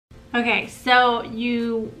Okay, so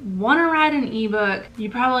you want to write an ebook. You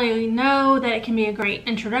probably know that it can be a great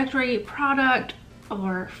introductory product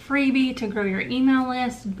or freebie to grow your email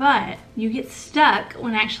list, but you get stuck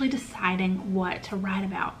when actually deciding what to write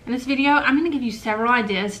about. In this video, I'm going to give you several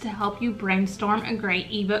ideas to help you brainstorm a great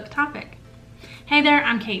ebook topic. Hey there,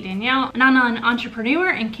 I'm Kate Danielle, and I'm an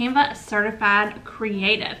entrepreneur and CANVA certified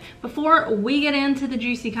creative. Before we get into the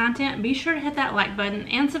juicy content, be sure to hit that like button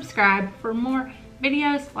and subscribe for more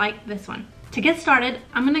videos like this one. To get started,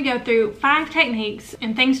 I'm going to go through 5 techniques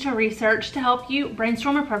and things to research to help you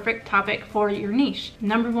brainstorm a perfect topic for your niche.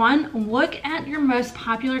 Number 1, look at your most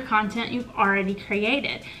popular content you've already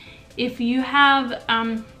created. If you have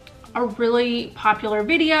a really popular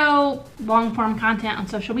video, long form content on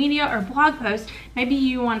social media, or blog post, maybe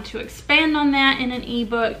you want to expand on that in an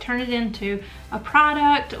ebook, turn it into a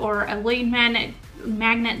product or a lead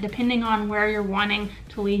magnet depending on where you're wanting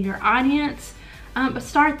to lead your audience. But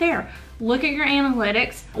start there. Look at your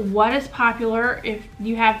analytics. What is popular? If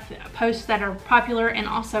you have posts that are popular and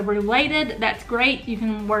also related, that's great. You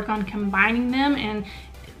can work on combining them and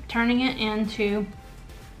turning it into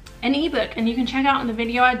an ebook. And you can check out the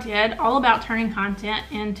video I did all about turning content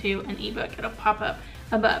into an ebook. It'll pop up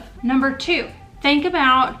above. Number 2, think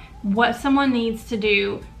about what someone needs to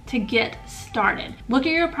do to get started. Look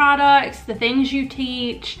at your products, the things you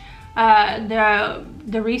teach,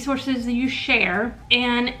 the resources that you share,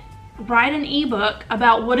 and write an ebook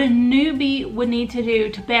about what a newbie would need to do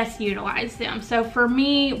to best utilize them. So for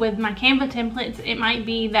me, with my CANVA templates, it might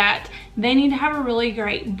be that they need to have a really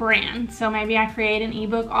great brand. So maybe I create an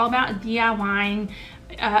ebook all about DIYing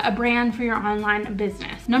a brand for your online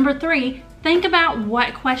business. Number 3, think about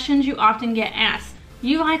what questions you often get asked.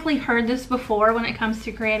 You likely heard this before when it comes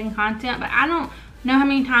to creating content, but I don't know how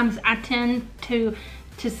many times I tend to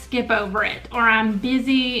skip over it, or I'm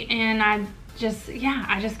busy and I just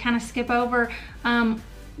kind of skip over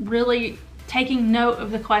really taking note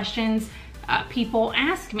of the questions people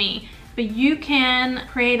ask me. But you can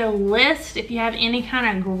create a list if you have any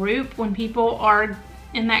kind of group. When people are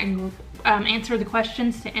in that group, answer the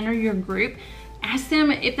questions to enter your group. Ask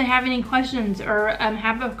them if they have any questions, or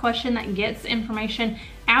have a question that gets information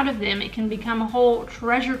out of them. It can become a whole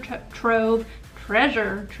treasure trove.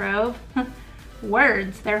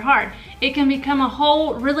 Words, they're hard. It can become a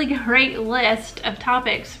whole really great list of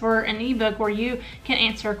topics for an ebook where you can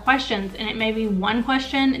answer questions, and it may be one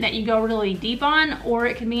question that you go really deep on, or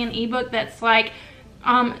it can be an ebook that's like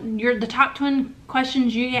the top 20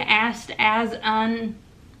 questions you get asked as an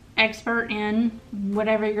expert in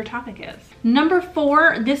whatever your topic is. Number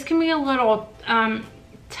 4, this can be a little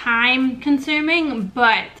time consuming,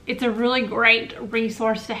 but it's a really great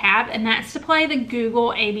resource to have, and that's to play the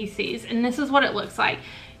Google ABCs. And this is what it looks like.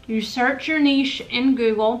 You search your niche in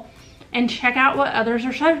Google and check out what others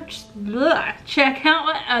are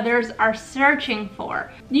searching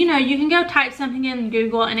for. You know, you can go type something in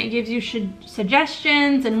Google and it gives you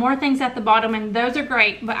suggestions and more things at the bottom, and those are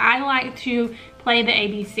great, but I like to play the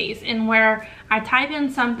ABCs, and where I type in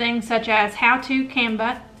something such as how to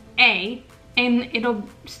CANVA A, and it'll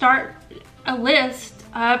start a list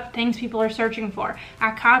of things people are searching for.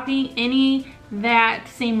 I copy any that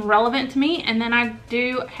seem relevant to me, and then I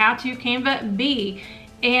do how to CANVA B,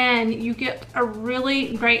 and you get a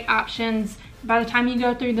really great options. By the time you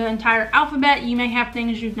go through the entire alphabet, you may have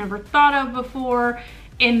things you've never thought of before,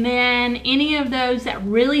 and then any of those that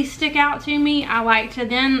really stick out to me, I like to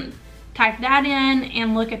then type that in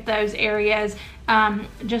and look at those areas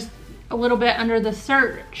just a little bit under the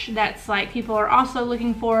search that's like people are also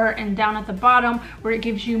looking for, and down at the bottom where it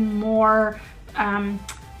gives you more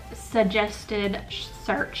suggested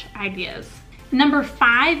search ideas. Number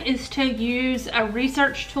 5 is to use a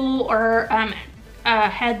research tool or a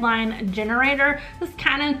headline generator. This is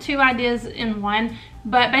kind of 2 ideas in one,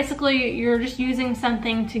 but basically you're just using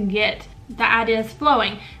something to get the ideas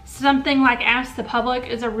flowing. Something like Ask the Public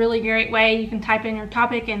is a really great way. You can type in your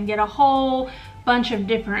topic and get a whole bunch of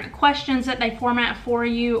different questions that they format for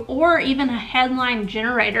you, or even a headline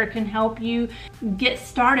generator can help you get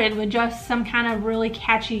started with just some kind of really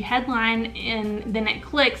catchy headline, and then it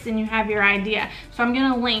clicks and you have your idea. So I'm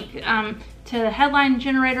going to link to the headline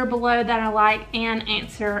generator below that I like, and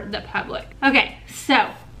Answer the Public. Okay, so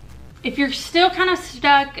if you're still kind of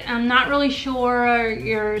stuck, I'm not really sure,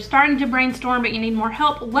 you're starting to brainstorm but you need more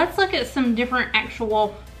help, let's look at some different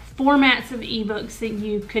actual formats of ebooks that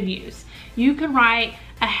you could use. You could write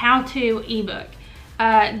a how-to ebook.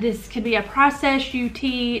 This could be a process you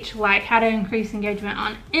teach, like how to increase engagement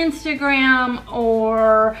on Instagram,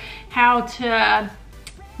 or how to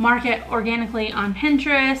market organically on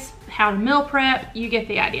Pinterest, how to meal prep. You get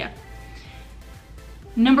the idea.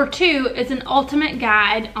 Number 2 is an ultimate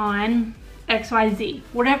guide on XYZ,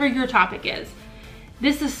 whatever your topic is.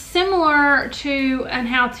 This is similar to an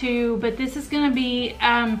how-to, but this is going to be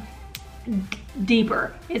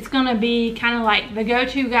deeper. It's going to be kind of like the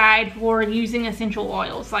go-to guide for using essential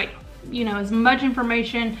oils, like, you know, as much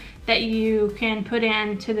information that you can put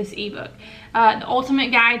into this ebook. The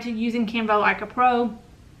ultimate guide to using Canva like a pro.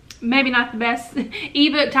 Maybe not the best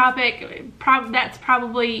ebook topic. That's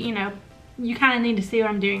probably, you know, you kind of need to see what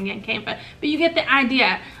I'm doing in Canva, but you get the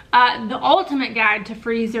idea. The ultimate guide to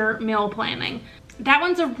freezer meal planning. That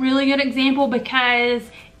one's a really good example because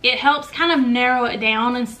it helps kind of narrow it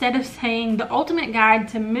down. Instead of saying the ultimate guide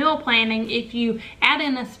to meal planning, if you add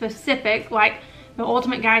in a specific, like the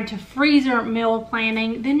ultimate guide to freezer meal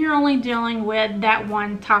planning, then you're only dealing with that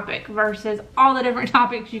one topic versus all the different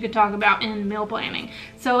topics you could talk about in meal planning.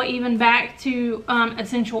 So even back to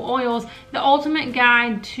essential oils, the ultimate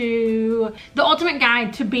guide to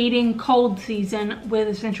beating cold season with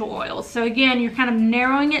essential oils. So again, you're kind of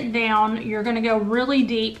narrowing it down. You're going to go really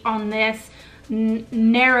deep on this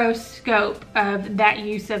narrow scope of that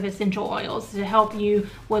use of essential oils to help you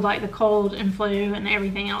with like the cold and flu and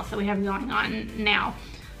everything else that we have going on now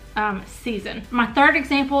season. My third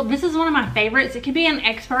example, this is one of my favorites. It could be an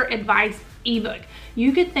expert advice ebook.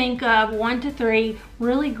 You could think of 1 to 3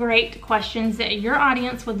 really great questions that your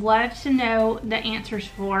audience would love to know the answers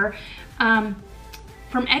for from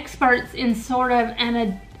experts in sort of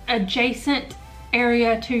an adjacent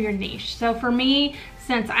area to your niche. So for me,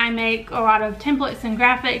 since I make a lot of templates and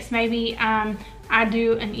graphics, maybe I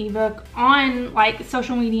do an ebook on like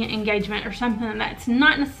social media engagement or something that's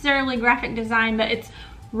not necessarily graphic design, but it's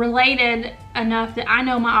related enough that I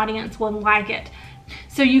know my audience will like it.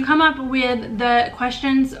 So you come up with the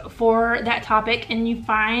questions for that topic and you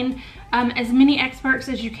find as many experts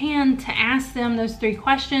as you can to ask them those 3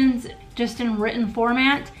 questions just in written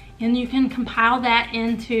format, and you can compile that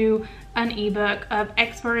into an ebook of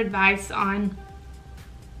expert advice on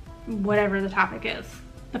whatever the topic is.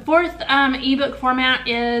 The 4th ebook format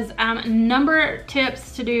is number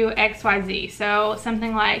tips to do XYZ. So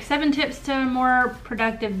something like 7 tips to a more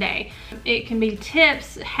productive day. It can be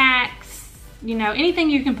tips, hacks, you know,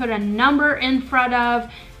 anything you can put a number in front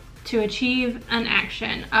of to achieve an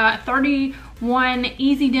action. 31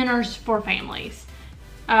 easy dinners for families.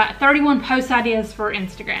 31 post ideas for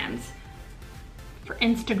Instagrams. For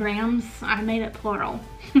Instagrams, I made it plural.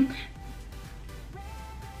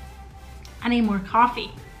 I need more coffee.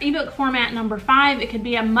 Ebook format number 5, it could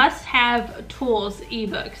be a must-have tools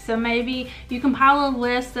ebook. So maybe you compile a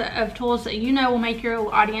list of tools that you know will make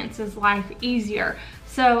your audience's life easier.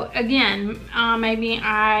 So again, maybe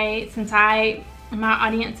since my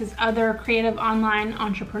audience is other creative online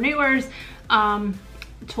entrepreneurs,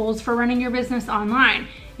 tools for running your business online.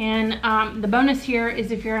 And the bonus here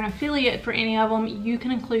is if you're an affiliate for any of them, you can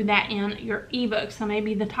include that in your ebook. So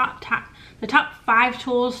maybe the top 5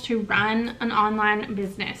 tools to run an online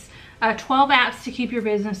business, 12 apps to keep your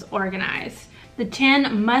business organized, the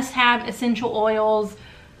 10 must-have essential oils.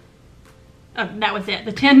 That was it,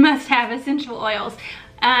 the 10 must-have essential oils.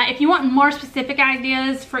 If you want more specific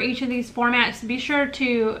ideas for each of these formats, be sure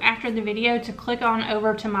to, after the video, to click on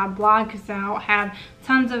over to my blog because I'll have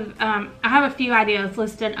tons of, I have a few ideas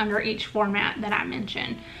listed under each format that I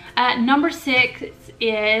mentioned. Number 6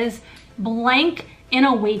 is blank in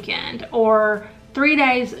a weekend, or 3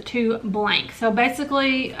 days to blank. So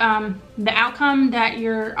basically the outcome that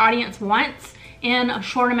your audience wants in a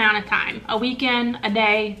short amount of time. A weekend, a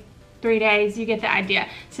day, 3 days, you get the idea.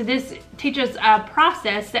 So this teaches a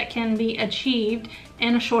process that can be achieved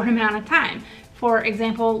in a short amount of time. For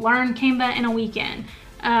example, learn Canva in a weekend.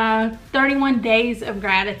 31 days of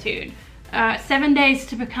gratitude. 7 days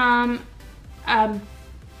to become a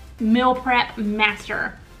meal prep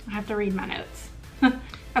master. I have to read my notes.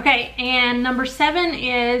 Okay, and number 7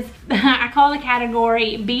 is, I call the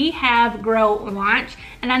category Be, Have, Grow, Launch.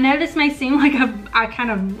 And I know this may seem like I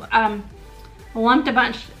kind of lumped a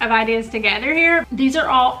bunch of ideas together here. These are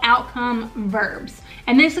all outcome verbs.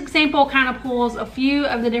 And this example kind of pulls a few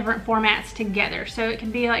of the different formats together. So it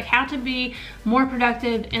can be like how to be more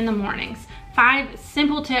productive in the mornings. 5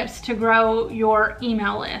 simple tips to grow your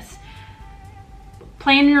email list.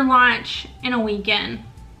 Plan your launch in a weekend.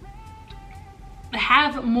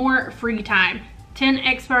 Have more free time. 10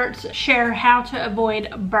 experts share how to avoid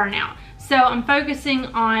burnout. So I'm focusing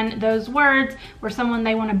on those words where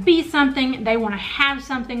they want to be something, they want to have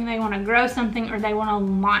something, they want to grow something, or they want to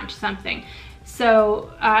launch something.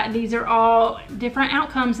 So these are all different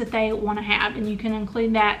outcomes that they want to have, and you can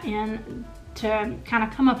include that in to kind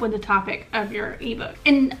of come up with the topic of your ebook.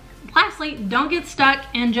 And lastly, don't get stuck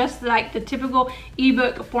in just like the typical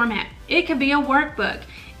ebook format. It could be a workbook.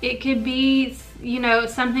 It could be, you know,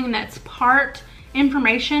 something that's part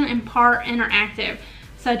information and part interactive,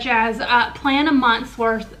 such as plan a month's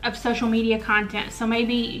worth of social media content. So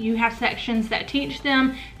maybe you have sections that teach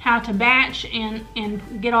them how to batch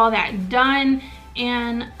and get all that done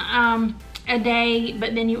in a day,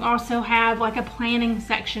 but then you also have like a planning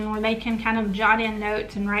section where they can kind of jot in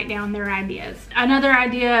notes and write down their ideas. Another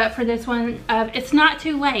idea for this one, it's not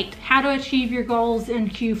too late, how to achieve your goals in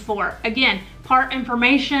Q4. Again, part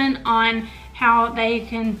information on how they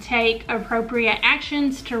can take appropriate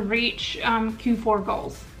actions to reach Q4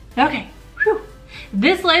 goals. Okay, whew.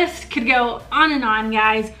 This list could go on and on,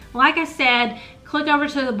 guys. Like I said, click over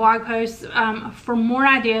to the blog post for more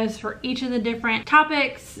ideas for each of the different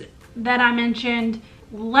topics that I mentioned.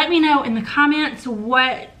 Let me know in the comments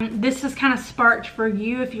what this has kind of sparked for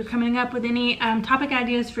you, if you're coming up with any topic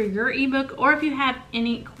ideas for your ebook, or if you have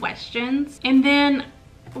any questions. And then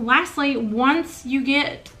lastly, once you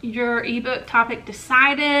get your ebook topic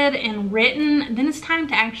decided and written, then it's time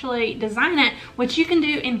to actually design it, which you can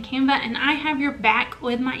do in Canva. And I have your back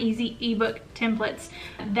with my easy ebook templates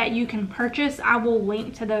that you can purchase. I will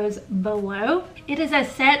link to those below. It is a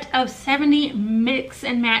set of 70 mix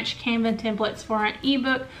and match Canva templates for an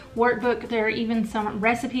ebook workbook. There are even some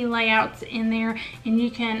recipe layouts in there, and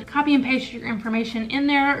you can copy and paste your information in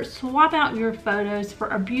there, swap out your photos for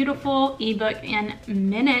a beautiful ebook in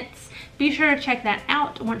minutes. Be sure to check that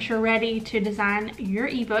out once you're ready to design your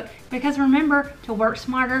ebook, because remember to work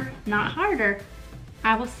smarter, not harder.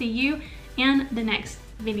 I will see you in the next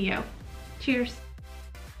video. Cheers.